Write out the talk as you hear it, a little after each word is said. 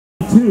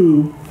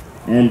22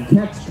 and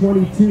Catch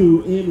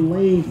 22 in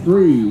lane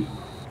 3.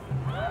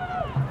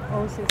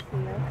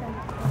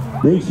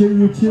 Make sure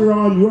you cheer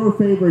on your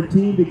favorite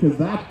team because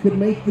that could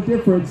make the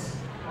difference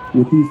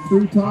with these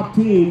 3 top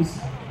teams.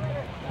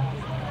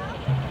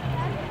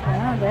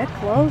 Yeah, they're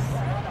close.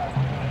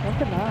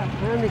 Look at that.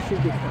 And they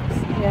should be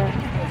close. Yeah.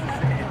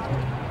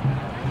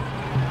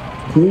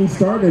 Clean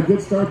start, a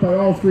good start by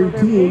all 3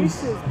 teams.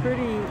 Pace is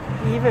pretty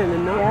even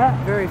and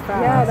not very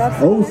fast. Yeah,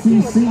 that's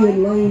OCC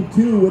in lane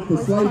 2 with the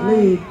slight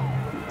lead.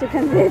 to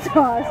convey to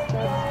us.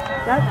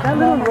 That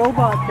little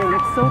robot thing,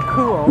 it's so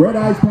cool. Red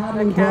Eyes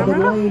Paddling Club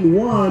in lane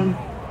 1,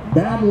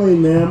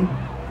 battling them.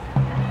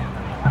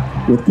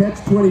 With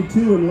Catch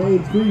 22 in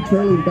lane 3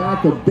 trailing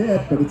back a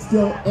bit, but it's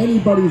still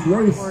anybody's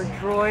race Or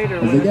droid or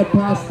as they get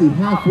past the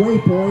halfway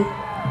point.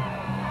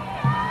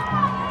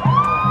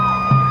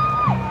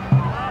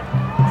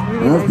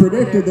 really As nice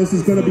predicted, this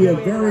is going to be a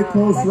very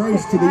close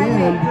race to the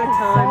end. Good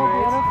time,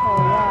 right?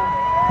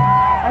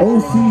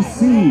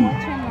 OCC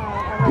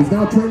is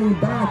now trailing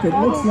back. It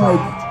looks like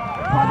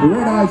the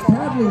Red Eyes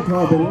Paddling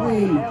Club in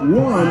lane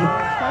 1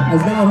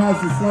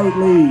 has the slight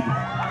lead.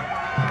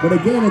 But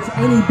again, it's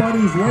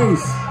anybody's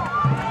race.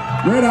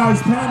 Red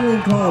Eyes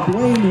Paddling Club,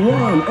 lane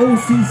 1,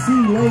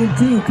 OCC, lane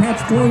 2,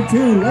 Catch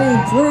 22,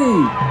 lane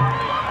 3.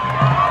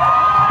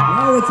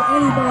 Now it's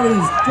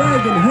anybody's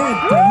dragon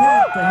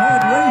head-to-head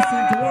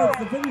racing towards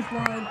the finish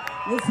line.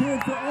 Let's hear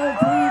it for all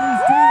 3 of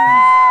these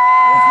teams.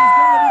 This is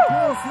going to be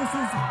close. This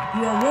is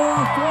the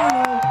Aurora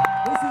final.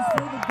 This is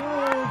for the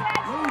gold.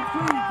 Lane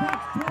 3,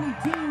 Catch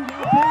 22,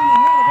 now pulling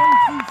ahead of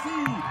OCC.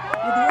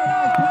 With the Red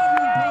Eyes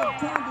Paddling Club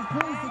trying to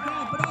close the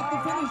gap, but at the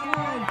finish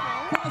line,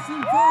 crossing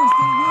first,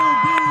 it will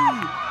be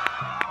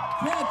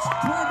Catch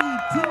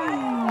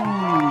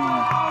 22,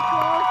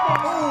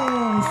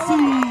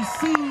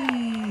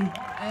 OCC,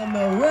 and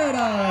the Red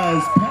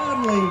Eyes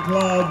Paddling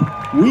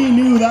Club. We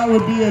knew that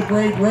would be a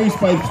great race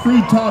by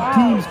 3 top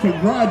teams.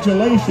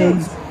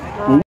 Congratulations.